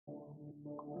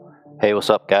Hey,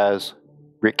 what's up, guys?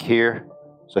 Rick here.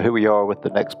 So here we are with the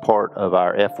next part of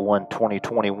our F1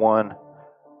 2021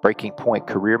 Breaking Point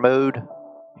Career Mode.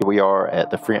 Here we are at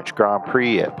the French Grand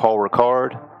Prix at Paul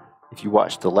Ricard. If you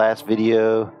watched the last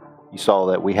video, you saw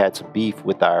that we had some beef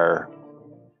with our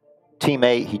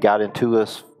teammate. He got into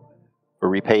us for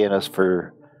repaying us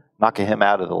for knocking him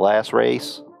out of the last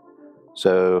race.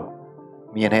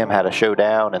 So me and him had a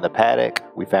showdown in the paddock.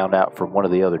 We found out from one of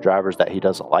the other drivers that he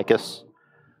doesn't like us.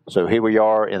 So here we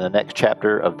are in the next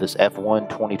chapter of this F1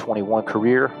 2021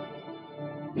 career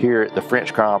here at the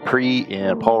French Grand Prix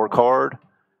in Paul Ricard.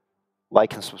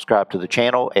 Like and subscribe to the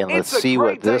channel, and let's see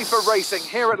what this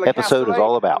episode is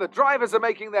all about. The drivers are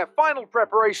making their final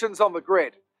preparations on the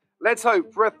grid. Let's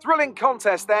hope for a thrilling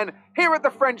contest then here at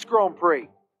the French Grand Prix.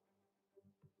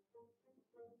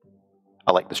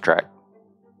 I like this track.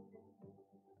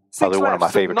 Probably one of my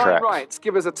favorite tracks. 6 rights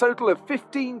give us a total of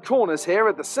 15 corners here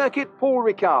at the circuit Paul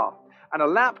Ricard, and a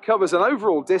lap covers an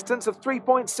overall distance of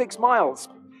 3.6 miles.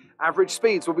 Average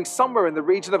speeds will be somewhere in the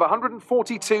region of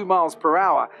 142 miles per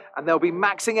hour, and they'll be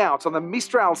maxing out on the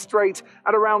Mistral Straight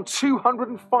at around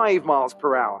 205 miles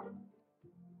per hour.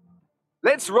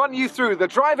 Let's run you through the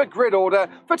driver grid order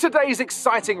for today's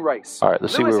exciting race. All right,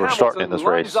 let's see where we're starting in this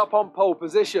race. Lines up on pole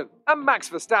position, and Max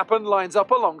Verstappen lines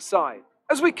up alongside.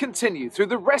 As we continue through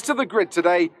the rest of the grid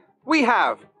today, we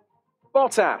have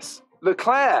Bottas,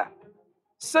 Leclerc,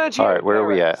 Sergio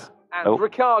Perez, and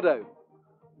Ricciardo,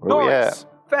 Norris,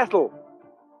 Vettel,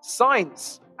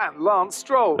 Sainz, and Lance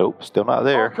Stroll. Nope, still not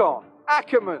there. Ocon,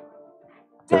 Ackerman,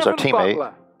 There's our Devon teammate.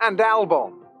 Butler, and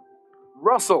Albon.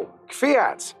 Russell,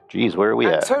 Kvyat, Geez, where are we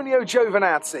at? Antonio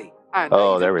Giovinazzi, and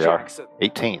Oh, Nathan there we Jackson. are.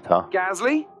 18th, huh?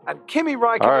 Gasly and Kimi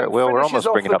Raikkonen. All right, well, we're finishes almost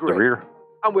off bringing up the grid. rear.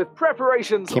 And with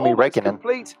preparations Kimi almost Raikkonen.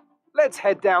 complete, let's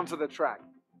head down to the track.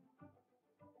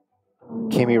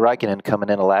 Kimi Raikkonen coming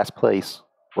in last place.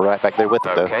 We're right back there with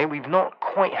him, though. Okay, we've not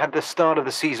quite had the start of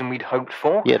the season we'd hoped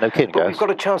for. Yeah, no kidding, but guys. we've got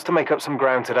a chance to make up some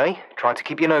ground today. Try to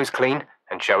keep your nose clean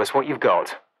and show us what you've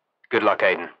got. Good luck,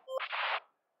 Aiden.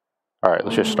 All right,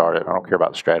 let's just start it. I don't care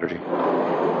about the strategy.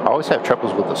 I always have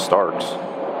troubles with the starts.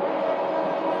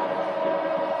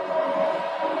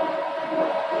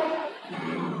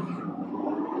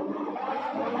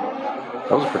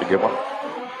 That was a pretty good one.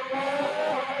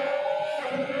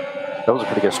 That was a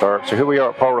pretty good start. So here we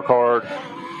are at Paul Ricard.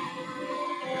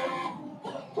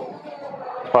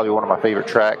 It's probably one of my favorite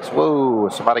tracks. Whoa,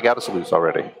 somebody got us loose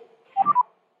already.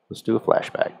 Let's do a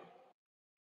flashback.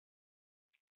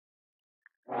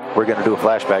 We're going to do a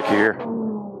flashback here.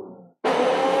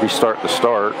 Restart the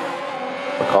start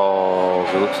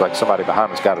because it looks like somebody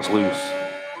behind us got us loose.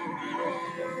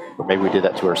 Or maybe we did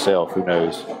that to ourselves. Who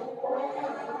knows?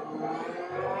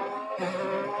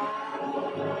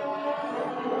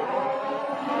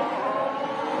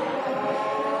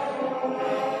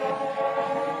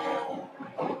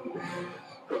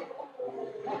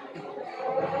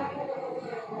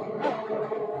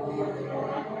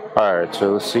 All right,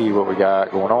 so let's see what we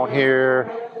got going on here.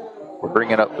 We're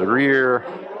bringing up the rear.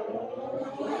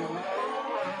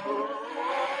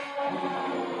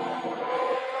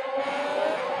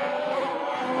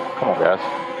 Come on,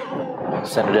 guys.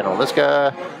 Send it in on this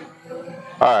guy.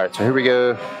 All right, so here we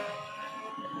go.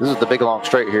 This is the big long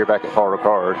straight here back at Paul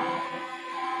Ricard.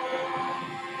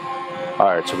 All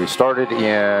right, so we started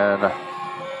in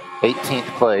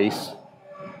 18th place.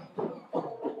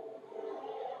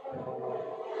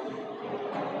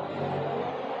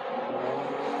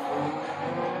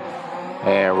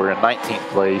 And we're in 19th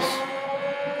place.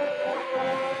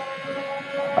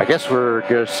 I guess we're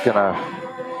just gonna,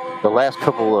 the last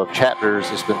couple of chapters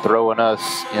has been throwing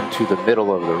us into the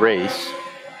middle of the race.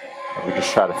 And we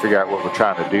just try to figure out what we're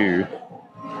trying to do.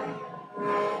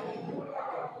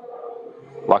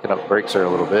 Locking up the brakes there a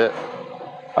little bit.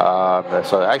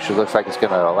 So it actually looks like it's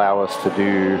gonna allow us to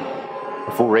do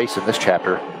a full race in this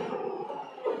chapter.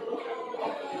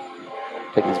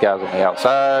 Take these guys on the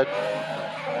outside.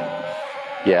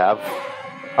 Yeah,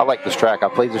 I like this track. I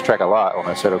played this track a lot on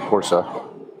Assetto Corsa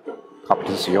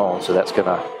Competizione, so that's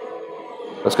gonna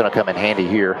come in handy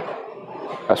here.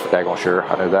 That's for daggone sure.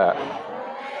 I know that.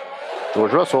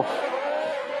 George Russell.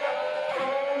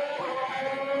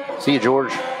 See you,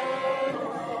 George.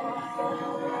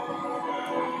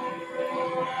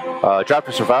 Drive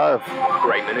to Survive.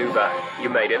 Great maneuver. You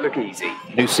made it look easy.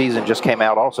 New season just came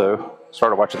out also.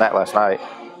 Started watching that last night.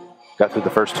 Got through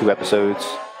the first 2 episodes.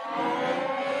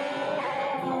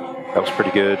 That was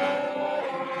pretty good. I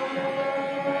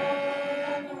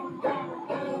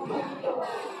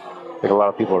think a lot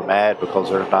of people are mad because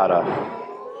there's not a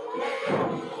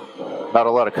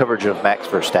lot of coverage of Max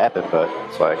Verstappen, but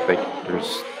it's like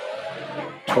there's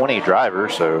 20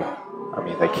 drivers, so, I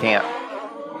mean, they can't,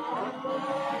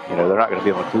 you know, they're not going to be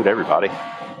able to include everybody.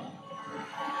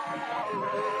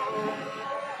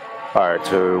 All right,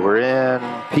 so we're in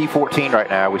P14 right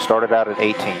now. We started out at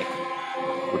 18th.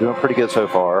 We're doing pretty good so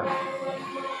far.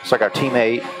 It's like our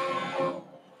teammate,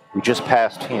 we just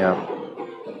passed him.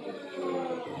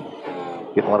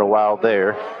 Getting a little wild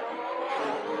there.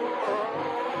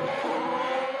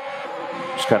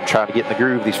 Just kind of trying to get in the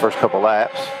groove these first couple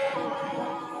laps.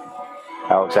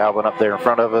 Alex Albin up there in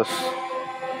front of us.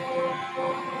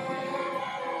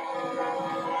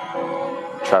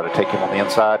 Try to take him on the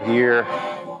inside here.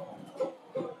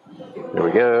 There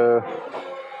we go.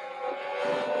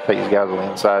 Take these guys on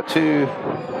the inside too.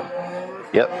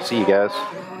 Yep, see you guys.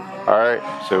 All right,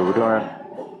 so we're doing,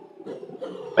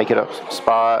 making up some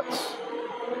spots.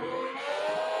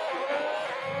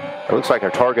 It looks like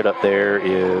our target up there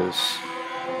is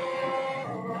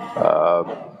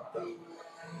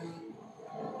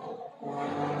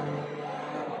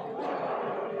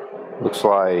looks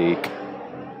like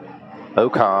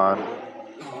Ocon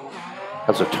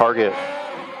has a target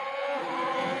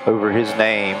over his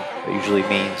name. That usually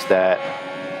means that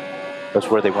that's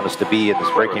where they want us to be in this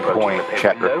breaking point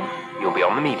chapter. You'll be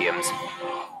on the mediums.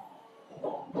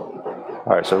 All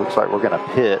right, so it looks like we're going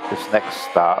to pit this next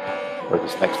stop, or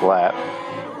this next lap.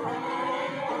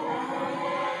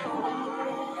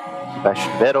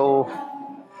 Sebastian Vettel.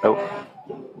 Nope.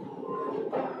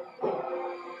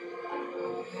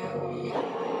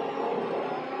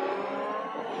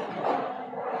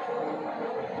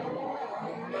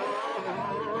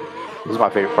 This is my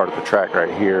favorite part of the track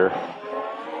right here.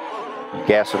 You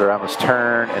gas it around this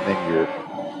turn, and then you're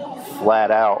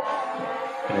flat out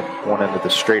and then going into the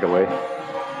straightaway.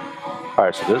 All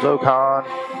right, so there's Ocon.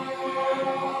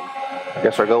 I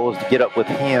guess our goal is to get up with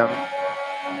him,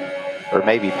 or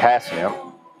maybe pass him.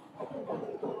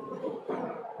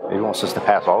 He wants us to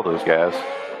pass all those guys.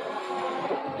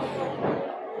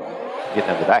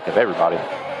 Getting in the back of everybody.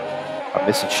 I'm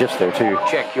missing shifts there too.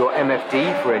 Check your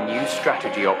MFD for a new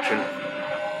strategy option.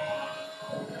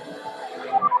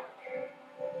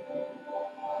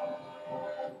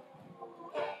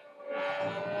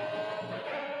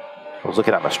 I was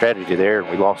looking at my strategy there, and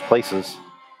we lost places.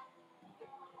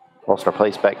 Lost our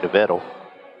place back to Vettel.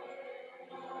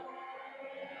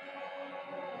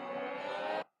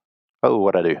 Oh,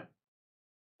 what'd I do?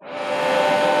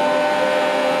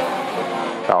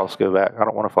 Oh, let's go back. I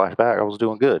don't want to flash back. I was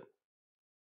doing good.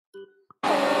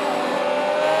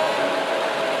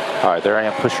 All right, there I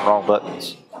am pushing wrong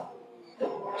buttons.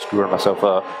 Screwing myself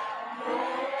up.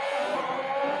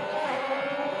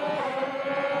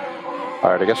 All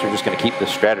right, I guess we're just going to keep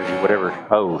this strategy, whatever.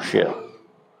 Oh, shit.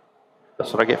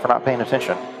 That's what I get for not paying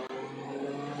attention.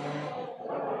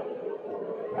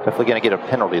 Definitely going to get a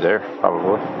penalty there,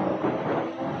 probably.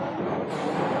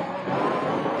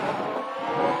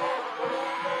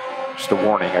 Just a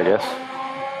warning, I guess.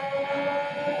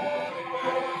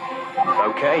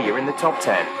 Okay, you're in the top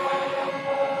 10.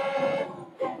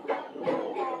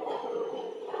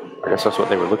 I guess that's what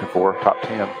they were looking for, top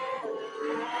 10.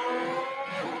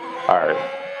 All right.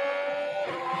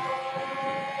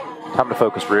 Time to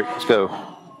focus, Rick. Let's go.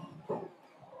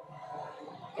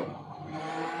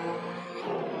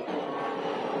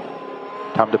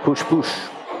 Time to push, push.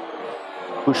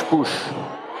 Push, push.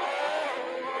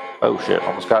 Oh, shit.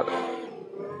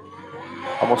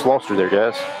 Almost lost her there,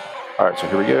 guys. All right, so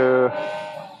here we go.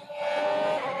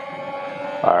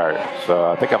 All right,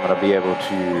 so I think I'm going to be able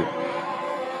to...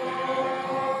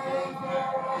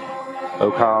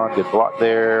 Ocon, good block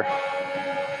there.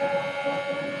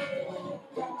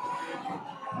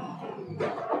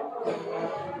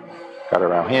 Got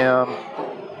around him.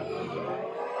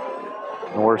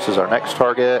 Norris is our next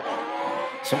target.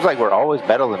 Seems like we're always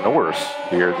battling Norris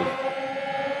here the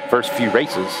first few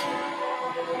races.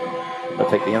 I'll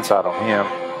take the inside on him.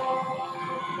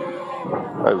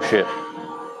 Oh, shit.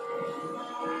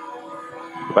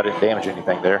 Hope I didn't damage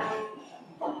anything there.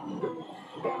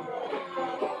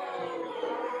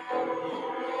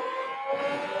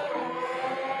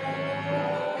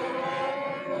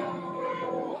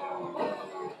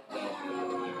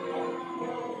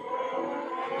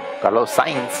 Got a little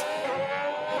signs.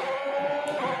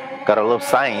 Got a little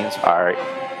signs. All right.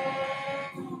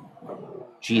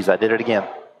 Jeez, I did it again.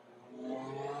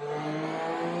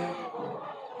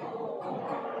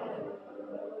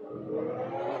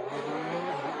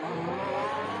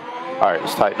 All right,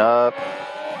 let's tighten up.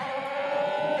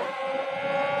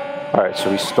 All right, so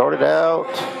we started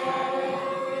out.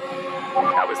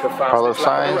 That was the Carlos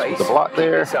Sainz with the block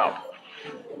there.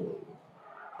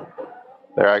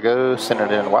 There I go,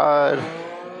 centered in wide.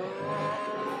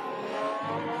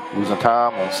 Losing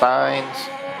time on signs.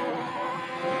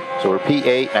 So we're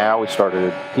P8 now. We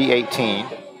started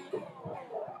P18.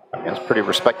 I mean, that's pretty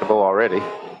respectable already,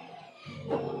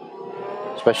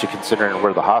 especially considering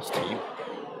we're the Haas team.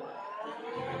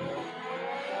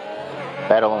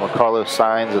 Battling with Carlos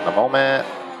Sainz at the moment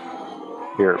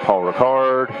here at Paul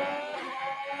Ricard.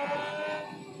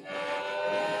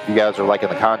 If you guys are liking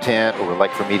the content or would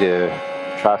like for me to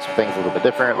try some things a little bit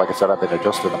different, like I said, I've been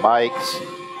adjusting the mics,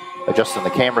 adjusting the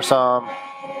camera some,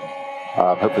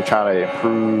 hopefully trying to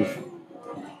improve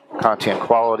content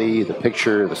quality, the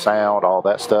picture, the sound, all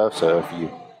that stuff. So if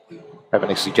you have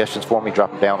any suggestions for me,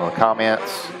 drop them down in the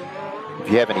comments.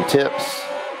 If you have any tips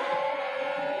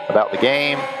about the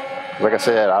game, like I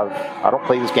said, I don't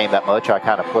play this game that much. I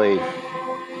kind of play,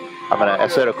 I'm an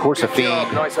Assetto Corsa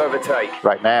fiend Nice overtake.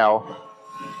 right now.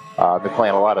 I've been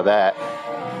playing a lot of that.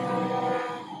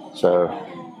 So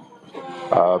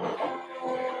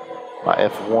my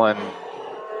F1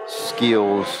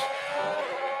 skills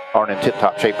aren't in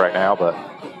tip-top shape right now, but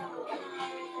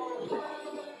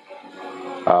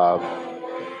I'm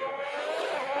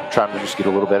trying to just get a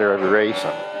little better every race.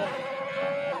 And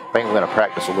I think I'm going to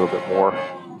practice a little bit more.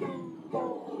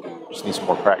 Just need some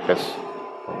more practice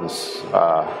on this,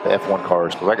 the F1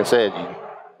 cars. But like I said,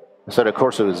 Assetto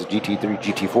Corsa is the GT3,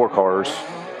 GT4 cars,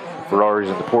 the Ferraris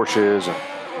and the Porsches and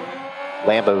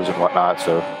Lambos and whatnot.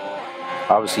 So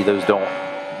obviously those don't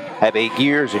have 8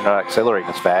 gears. You're not accelerating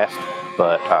as fast.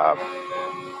 But,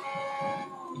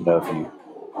 you know, if you...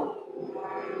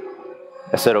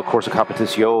 Assetto Corsa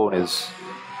Competizione is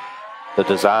the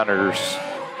designers,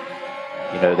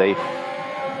 you know,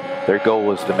 their goal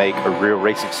was to make a real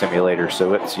racing simulator.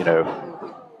 So it's, you know,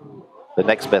 the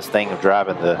next best thing of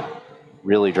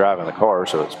really driving the car.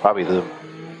 So it's probably the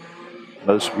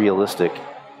most realistic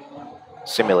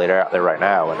simulator out there right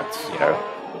now. And it's, you know,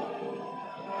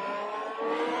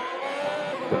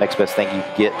 the next best thing you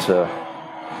can get to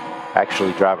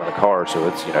actually driving the car. So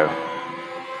it's, you know,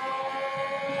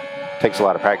 takes a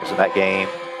lot of practice in that game.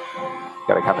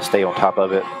 Got to kind of stay on top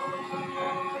of it,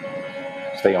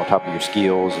 stay on top of your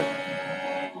skills. And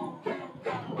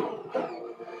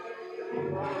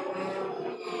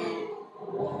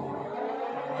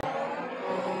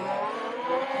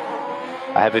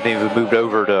I haven't even moved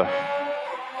over to,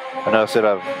 I know I said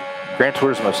Gran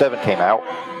Turismo 7 came out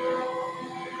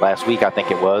last week, I think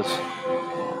it was.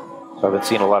 So I've been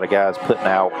seeing a lot of guys putting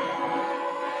out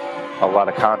a lot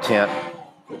of content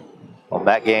on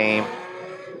that game.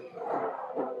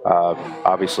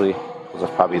 Obviously, because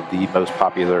that's probably the most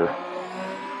popular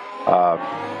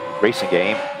racing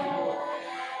game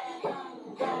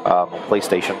on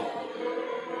PlayStation.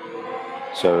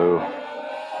 So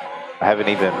I haven't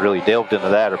even really delved into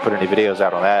that or put any videos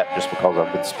out on that, just because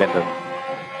I've been spending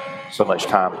so much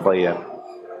time playing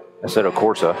Assetto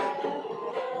Corsa.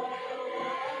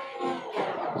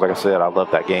 Like I said, I love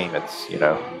that game. It's, you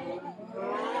know,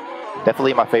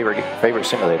 definitely my favorite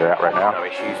simulator out right now. No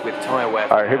issues with tyre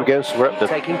wear. All right, here we go. So we're up to,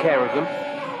 taking care of them.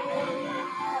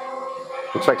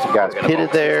 looks like some guys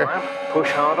pitted there.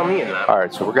 Push hard on the in-lap. All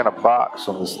right, so we're going to box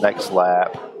on this next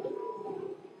lap.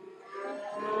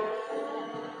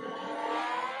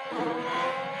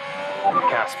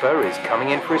 Casper is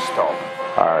coming in for his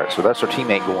stop. All right, so that's our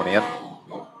teammate going in.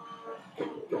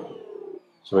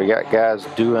 So we got guys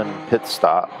doing pit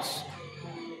stops.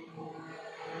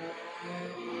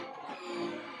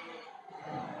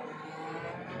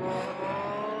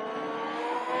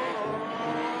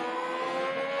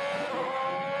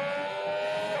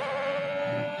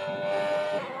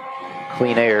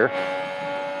 Clean air.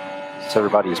 So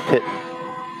everybody is pitting.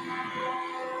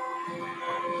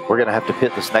 We're going to have to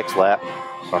pit this next lap,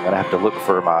 so I'm going to have to look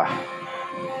for my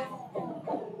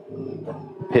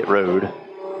pit road.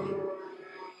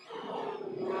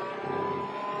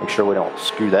 Make sure we don't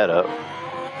screw that up.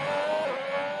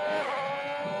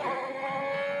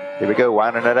 Here we go,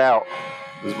 winding it out.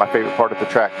 This is my favorite part of the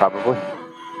track, probably.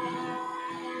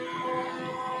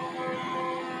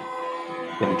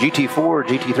 In the GT4,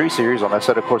 GT3 series on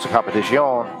Assetto Corsa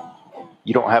Competizione,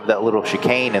 you don't have that little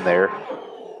chicane in there.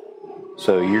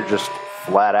 So you're just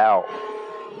flat out,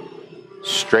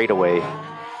 straight away,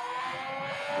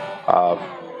 all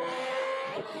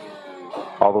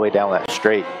the way down that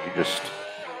straight. You just,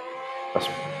 that's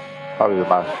probably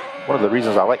one of the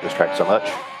reasons I like this track so much.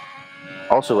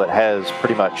 Also, it has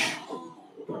pretty much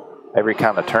every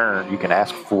kind of turn you can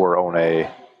ask for on a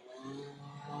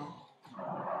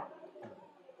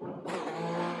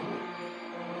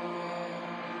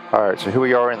all right, so here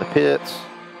we are in the pits.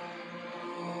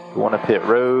 We want to pit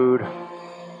road.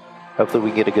 Hopefully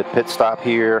we can get a good pit stop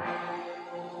here.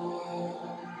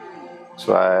 Looks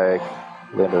like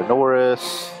Lando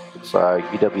Norris. Looks like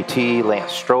BWT,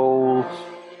 Lance Stroll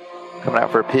coming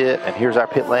out for a pit. And here's our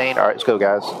pit lane. All right, let's go,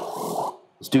 guys.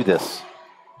 Let's do this.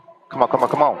 Come on, come on,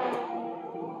 come on.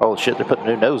 Oh, shit, they're putting a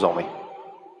new nose on me.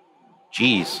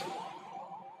 Jeez.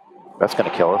 That's going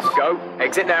to kill us. Go.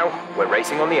 Exit now. We're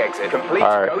racing on the exit. Complete.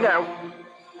 All right. Go now.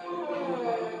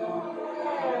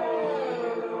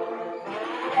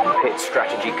 Pit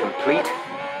strategy complete.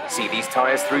 See these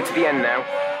tyres through to the end now.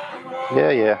 Yeah,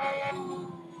 yeah.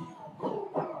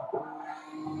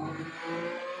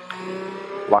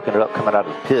 Locking it up coming out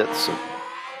of the pits.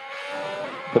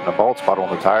 Putting a bald spot on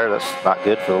the tire. That's not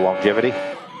good for the longevity.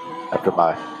 After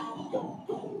my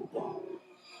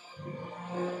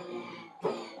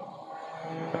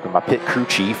pit crew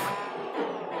chief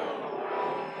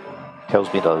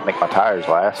tells me to make my tires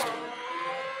last.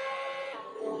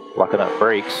 Locking up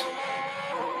brakes.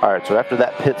 All right, so after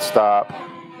that pit stop,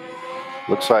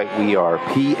 looks like we are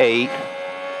P8.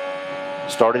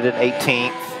 Started in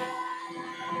 18th.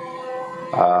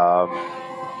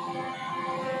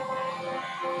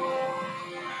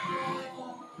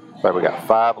 So we got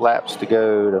 5 laps to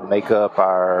go to make up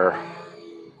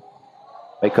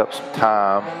some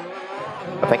time.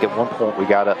 I think at one point we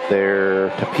got up there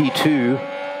to P2.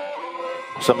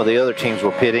 Some of the other teams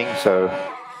were pitting, so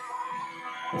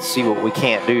let's see what we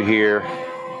can't do here.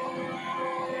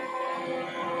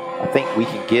 I think we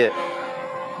can get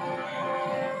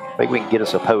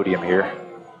us a podium here.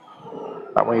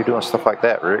 Not when you're doing stuff like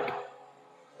that, Rick.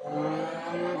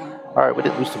 All right, we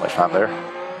didn't lose too much time there.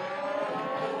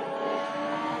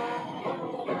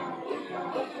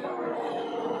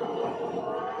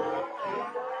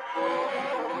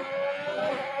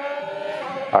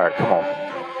 All right, come on.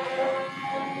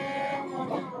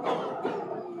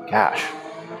 Gosh.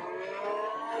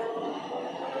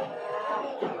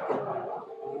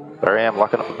 There I am,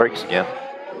 locking up the brakes again.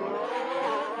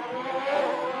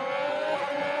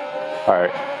 All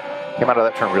right, came out of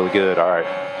that turn really good. All right,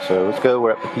 so let's go.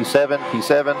 We're up to P7,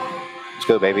 P7. Let's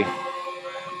go, baby.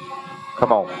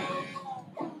 Come on.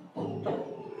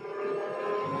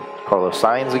 Carlos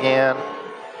Sainz again.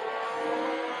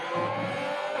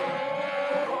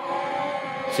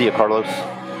 See ya, Carlos.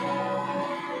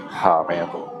 Ah, man.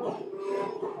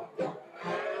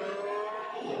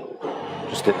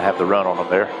 Just didn't have the run on him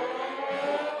there.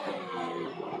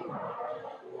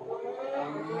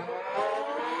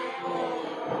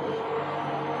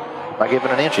 Not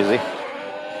giving an inch, is he?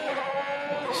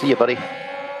 See ya, buddy.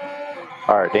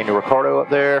 All right, Daniel Ricciardo up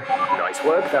there. Nice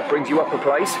work. That brings you up a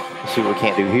place. Let's see what we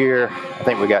can't do here. I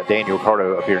think we got Daniel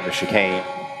Ricciardo up here in the chicane.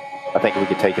 I think we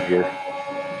could take him here.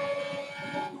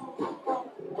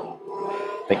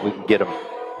 I think we can get him.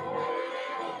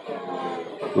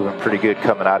 Moving pretty good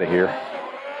coming out of here.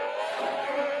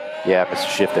 Yeah, missed a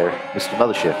shift there. Missed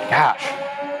another shift. Gosh.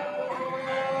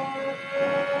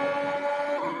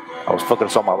 I was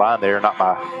focused on my line there, not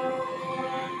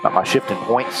my shifting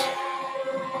points.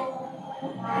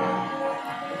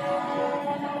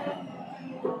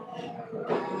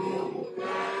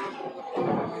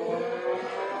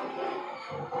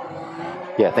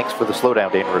 Yeah, thanks for the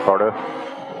slowdown, Daniel Ricciardo.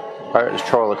 All right, there's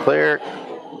Charles Leclerc.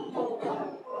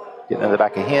 Getting in the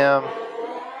back of him.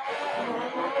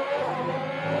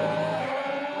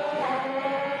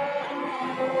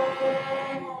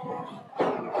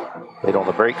 Late on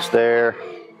the brakes there.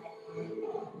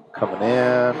 Coming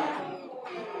in.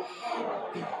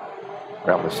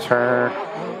 Around this turn.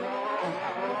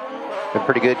 Been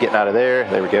pretty good getting out of there.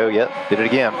 There we go. Yep, did it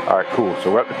again. All right, cool.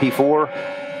 So we're up to P4.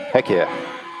 Heck yeah.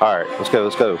 All right, let's go,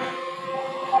 let's go.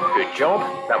 Good job.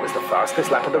 That was the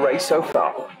fastest lap of the race so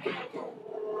far.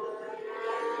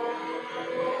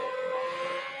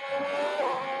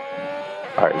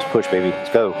 All right, let's push, baby.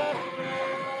 Let's go.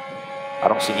 I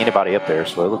don't see anybody up there,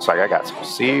 so it looks like I got some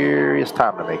serious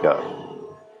time to make up.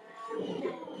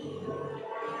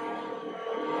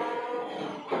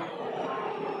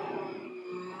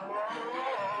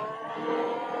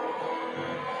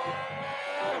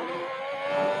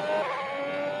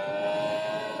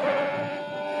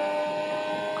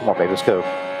 Come on, baby, let's go.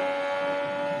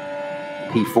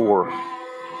 P4.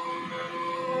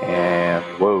 And,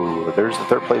 whoa, there's the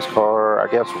third place car,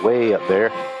 I guess, way up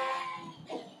there.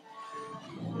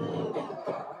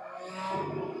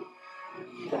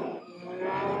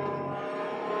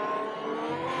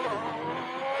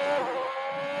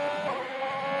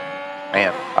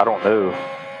 Man, I don't know.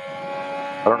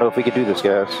 I don't know if we could do this,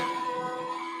 guys.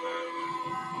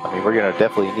 I mean, we're going to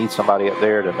definitely need somebody up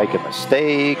there to make a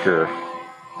mistake or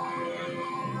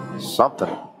something.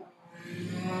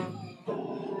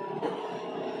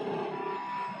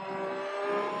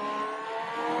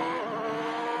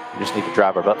 We just need to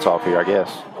drive our butts off here, I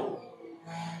guess.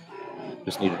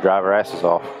 Just need to drive our asses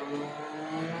off.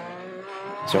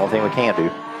 It's the only thing we can do.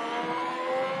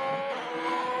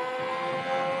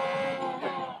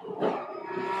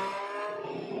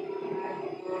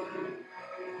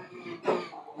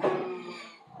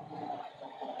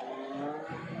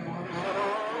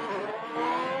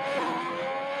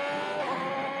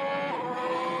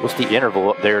 What's the interval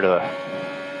up there to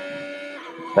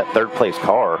that third place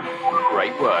car?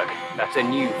 Great work. That's a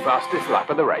new fastest lap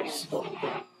of the race.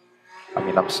 I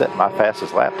mean, I'm setting my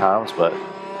fastest lap times, but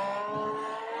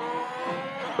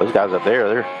those guys up there,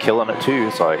 they're killing it too.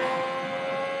 It's like,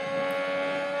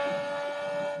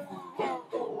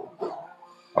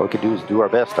 all we can do is do our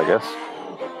best, I guess.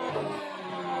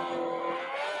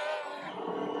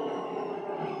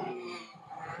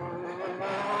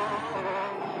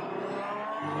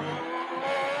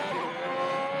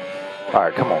 All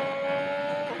right, come on.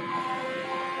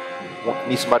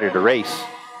 Need somebody to race.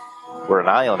 We're an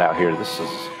island out here. This is,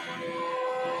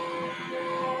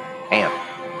 man,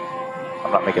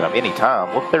 I'm not making up any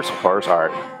time. Look, there's some cars. All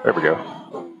right, there we go.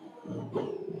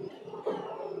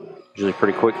 Usually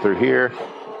pretty quick through here.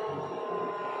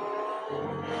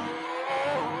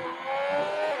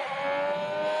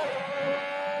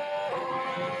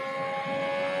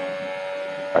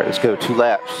 All right, let's go. 2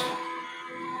 laps.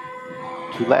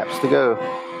 2 laps to go.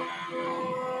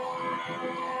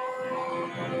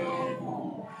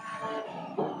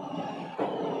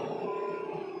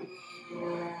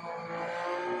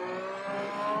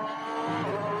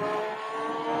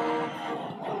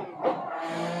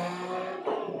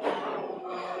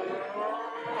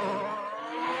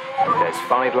 There's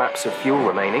 5 laps of fuel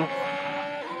remaining.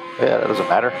 Yeah, that doesn't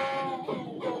matter.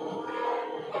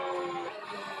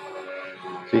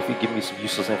 See if you give me some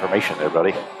useless information there,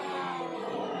 buddy.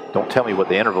 Don't tell me what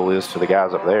the interval is to the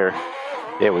guys up there.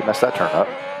 Yeah, we messed that turn up.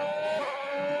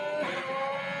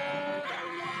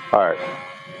 All right.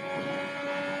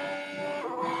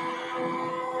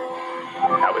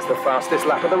 That was the fastest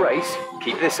lap of the race.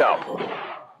 Keep this up.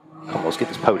 Come on, let's get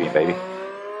this podium, baby.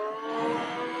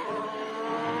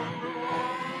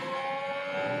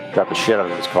 Drive the shit out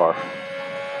of this car.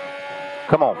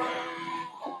 Come on.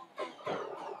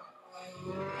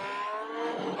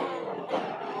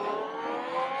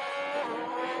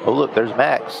 Oh, look, there's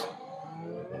Max.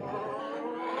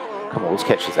 Come on, let's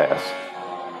catch his ass.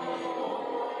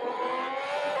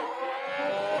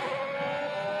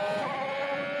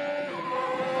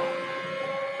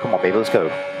 Come on, baby, let's go.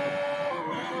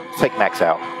 Let's take Max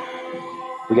out.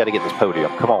 We got to get this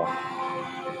podium. Come on.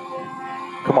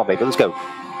 Come on, baby, let's go.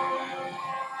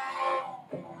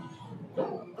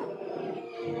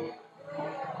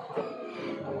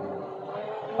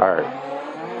 All right.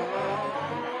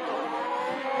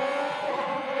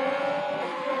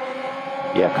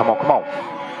 Yeah, come on, come on.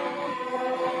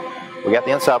 We got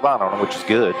the inside line on him, which is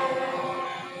good.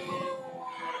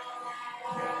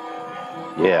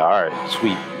 Yeah, all right,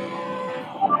 sweet.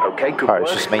 Okay, good All right,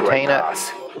 work. just maintain Great it.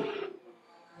 pass.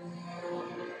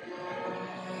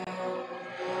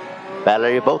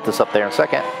 Valerie both is up there in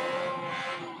second.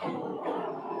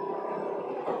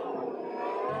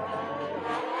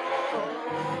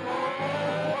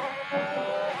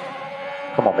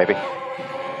 Come on, baby.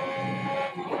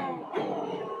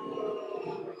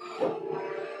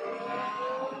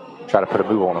 Try to put a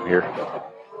move on him here.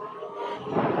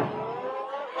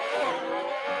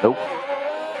 Nope.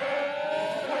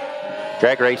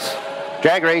 Drag race.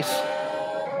 Drag race.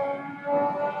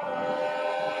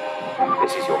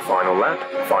 This is your final lap.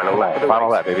 Final lap of the Final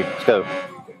race. lap, baby. Let's go.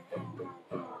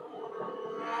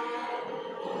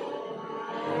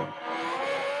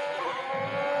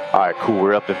 All right, cool.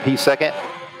 We're up in P2.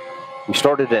 We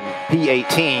started in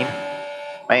P18.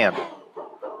 Man.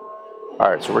 All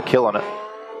right, so we're killing it.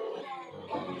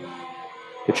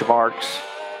 Hit your marks.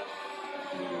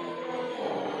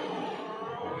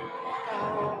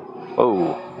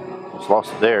 Oh, just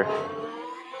lost it there.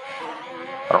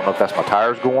 I don't know if that's my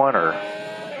tires going or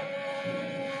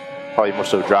probably more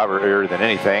so driver error than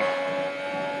anything.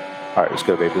 All right, let's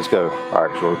go, baby. Let's go. All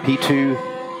right, so we're P2,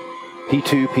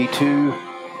 P2, P2.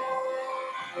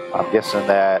 I'm guessing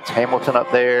that's Hamilton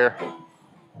up there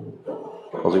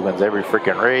because he wins every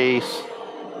freaking race.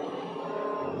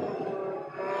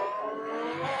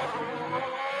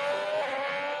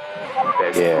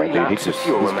 There's Yeah, 3 dude, laps of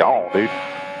fuel he's remaining. gone, dude.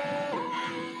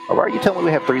 Oh, why are you telling me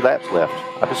we have 3 laps left?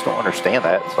 I just don't understand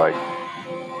that. It's like,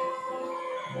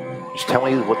 just tell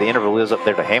me what the interval is up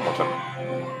there to Hamilton.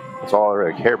 That's all I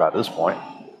really care about at this point.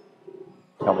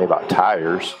 Tell me about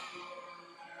tires.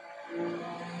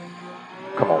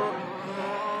 Come on.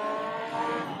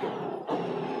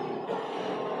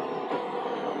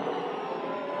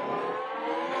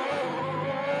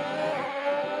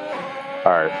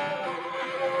 All right.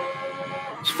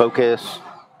 Let's focus.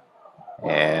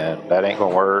 And that ain't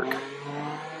gonna work.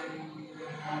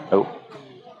 Nope.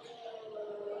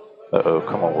 Uh-oh,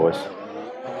 come on, boys.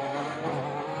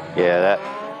 Yeah, that.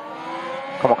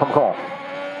 Come on.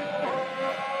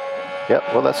 Yep,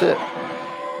 well, that's it.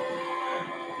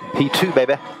 P2,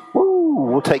 baby. Woo,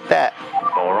 we'll take that.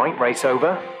 All right, race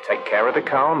over. Take care of the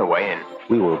car on the way in.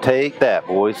 We will take that,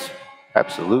 boys.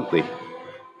 Absolutely.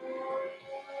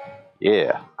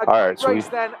 Yeah. All right, so we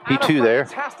P2 there.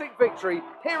 Fantastic victory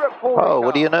here at Paul Oh, Ricard.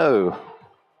 what do you know?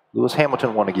 Lewis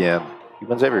Hamilton won again. He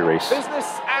wins every race.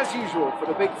 Business as usual for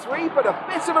the big three, but a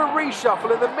bit of a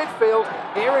reshuffle in the midfield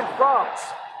here in France.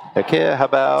 Heck yeah, how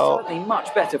about Certainly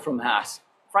much better from Haas.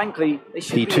 Frankly, they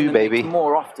should P2, be in the baby. mix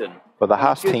more often. For the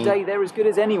Haas Good team. day, they're as good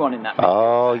as anyone in that mix.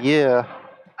 Oh, yeah.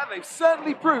 And they've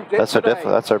certainly proved it That's today.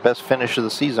 that's our best finish of the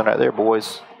season right there,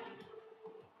 boys.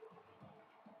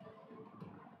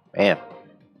 Man,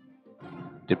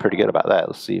 did pretty good about that.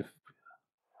 Let's see if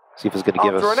it's going to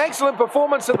give us After an excellent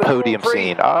performance at the podium Grand Prix,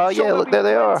 scene. Oh sure yeah, look, there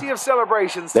they are. Plenty of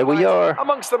celebrations There we tonight are.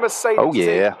 amongst the Mercedes Oh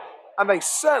yeah. team, and they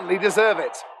certainly deserve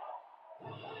it.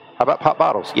 How about pop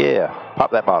bottles? Yeah,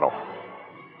 pop that bottle.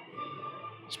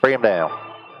 Spray them down.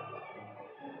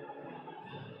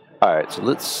 All right, so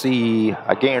let's see.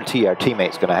 I guarantee our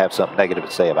teammate's going to have something negative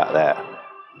to say about that.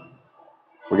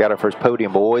 We got our first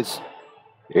podium, boys.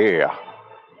 Yeah.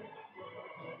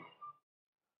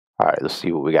 All right, let's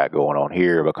see what we got going on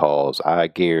here, because I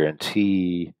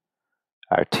guarantee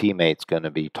our teammate's going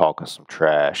to be talking some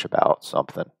trash about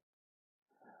something.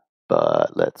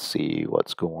 But let's see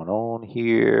what's going on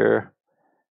here.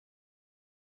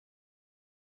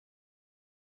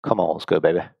 Come on, let's go,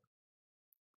 baby.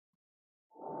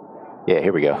 Yeah,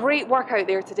 here we go. Great work out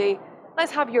there today.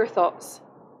 Let's have your thoughts.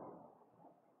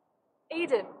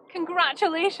 Aiden,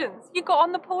 congratulations! You got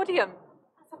on the podium.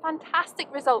 That's a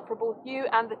fantastic result for both you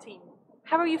and the team.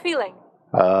 How are you feeling?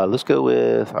 Let's go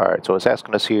with, all right, so it's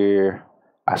asking us here,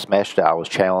 I smashed it, I was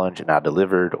challenged, and I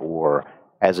delivered, or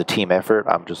as a team effort,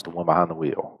 I'm just the one behind the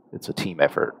wheel. It's a team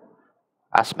effort.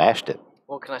 I smashed it.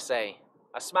 What can I say?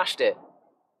 I smashed it.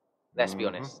 Let's be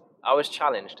honest. I was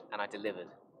challenged and I delivered.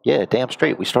 Yeah, damn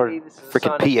straight. We started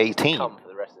freaking P18. For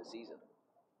the rest of the season.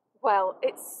 Well,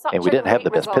 it's such And we a didn't have great the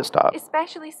best result, pit stop.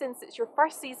 especially since it's your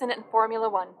first season in Formula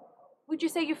One. Would you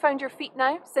say you found your feet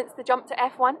now since the jump to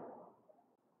F1?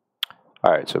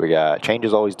 All right, so we got change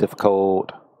is always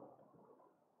difficult.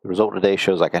 The result today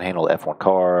shows I can handle the F1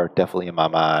 car. Definitely in my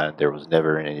mind, there was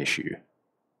never an issue.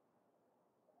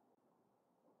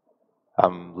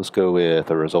 Let's go with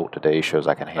the result today shows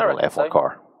I can handle the F1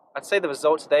 car. I'd say the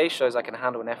result today shows I can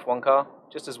handle an F1 car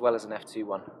just as well as an F2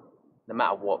 one, no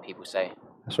matter what people say.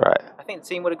 That's right. I think the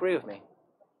team would agree with me.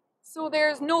 So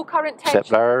there's no current Except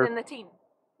tension our within the team.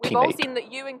 We've all teammate. seen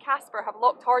that you and Casper have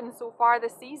locked horns so far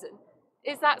this season.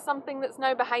 Is that something that's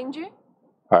now behind you?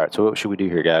 All right, so what should we do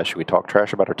here, guys? Should we talk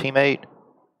trash about our teammate?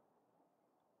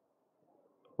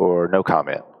 Or no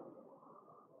comment?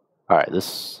 All right,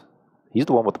 he's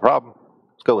the one with the problem.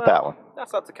 Let's go with that one.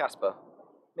 That's up to Casper.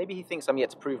 Maybe he thinks I'm yet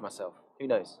to prove myself. Who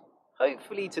knows?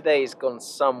 Hopefully today's gone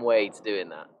some way to doing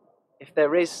that. If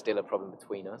there is still a problem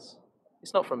between us,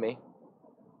 it's not from me.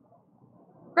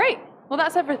 Great. Well,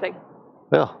 that's everything.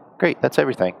 Well, great. That's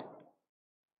everything.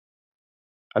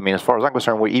 I mean, as far as I'm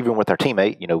concerned, even with our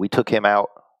teammate, you know, we took him out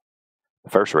the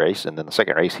first race, and then the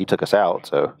second race, he took us out.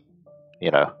 So,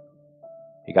 you know,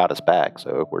 he got us back.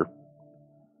 So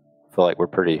I feel like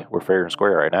we're fair and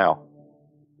square right now.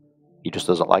 He just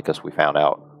doesn't like us, we found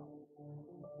out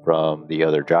from the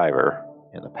other driver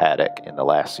in the paddock in the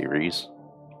last series.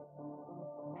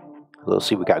 Let's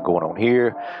see what we got going on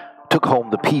here. Took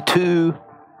home the P2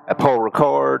 at Paul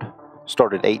Ricard.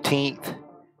 Started 18th.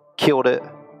 Killed it.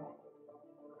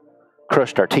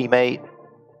 Crushed our teammate,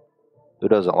 who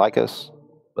doesn't like us,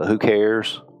 but who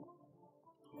cares?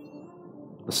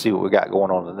 Let's see what we got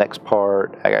going on in the next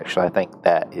part. I think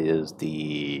that is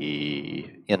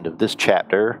the end of this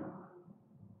chapter.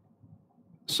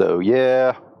 So,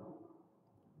 yeah.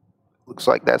 Looks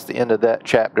like that's the end of that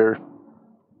chapter.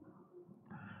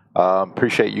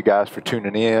 Appreciate you guys for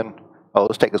tuning in. Oh,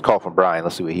 let's take this call from Brian.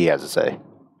 Let's see what he has to say.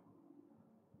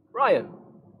 Ryan.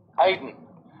 Aiden,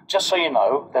 just so you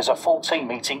know, there's a full team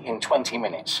meeting in 20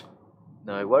 minutes.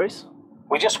 No worries.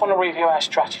 We just want to review our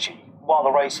strategy while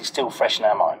the race is still fresh in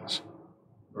our minds.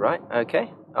 Right,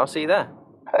 okay. I'll see you there.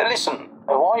 Listen,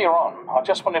 while you're on, I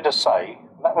just wanted to say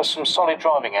that was some solid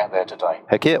driving out there today.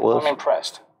 Heck yeah, it was. I'm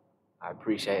impressed. I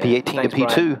appreciate it. P18 Thanks, to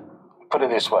P2. Brian. Put it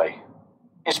this way,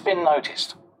 it's been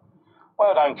noticed.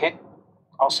 Well done, kid.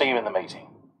 I'll see you in the meeting.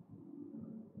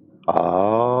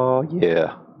 Oh,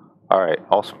 yeah. All right,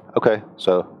 awesome. Okay,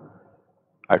 so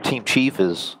our team chief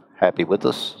is happy with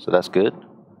us, so that's good.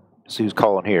 Let's see who's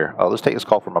calling here. Oh, let's take this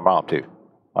call from my mom, too.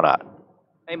 Why not?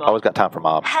 Hey, Mom. Always got time for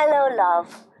mom. Hello,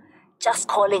 love. Just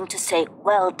calling to say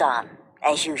well done,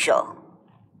 as usual.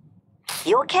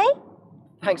 You okay?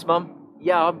 Thanks, Mum.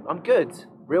 Yeah, I'm good.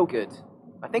 Real good.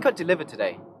 I think I delivered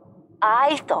today.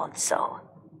 I thought so.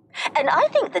 And I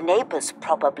think the neighbors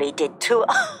probably did too.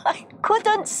 I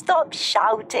couldn't stop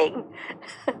shouting.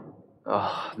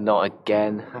 Oh, not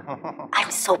again.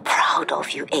 I'm so proud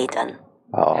of you, Aiden.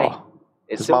 Oh, Hey,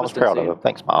 it's his mom's Silverstone proud of soon. him.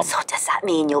 Thanks, Mom. So does that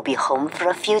mean you'll be home for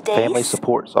a few days? Family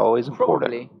support's always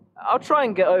important. Probably. I'll try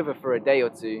and get over for a day or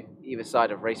two, either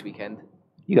side of race weekend.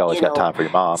 You always You got know, time for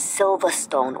your mom.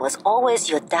 Silverstone was always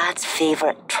your dad's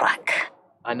favorite track.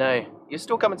 I know. You're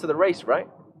still coming to the race, right?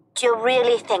 Do you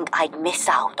really think I'd miss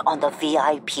out on the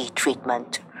VIP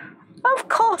treatment? Of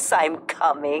course I'm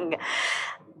coming.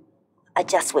 I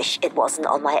just wish it wasn't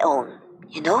on my own,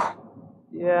 you know?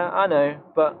 Yeah, I know,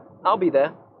 but I'll be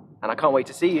there. And I can't wait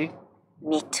to see you.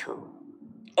 Me too.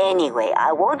 Anyway,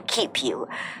 I won't keep you.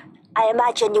 I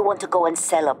imagine you want to go and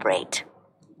celebrate.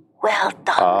 Well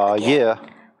done. again. Yeah.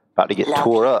 About to get Love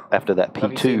tore you. up after that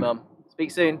Love you too, P2 Mum.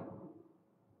 Speak soon.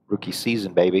 rookie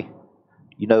season, baby.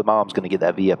 You know mom's going to get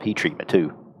that VIP treatment, too.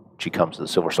 When she comes to the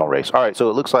Silverstone race. All right, so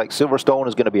it looks like Silverstone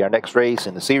is going to be our next race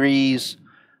in the series.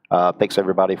 Thanks,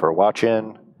 everybody, for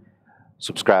watching.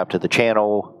 Subscribe to the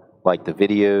channel. Like the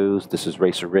videos. This is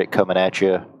Racer Rick coming at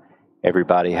you.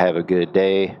 Everybody have a good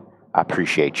day. I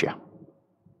appreciate you.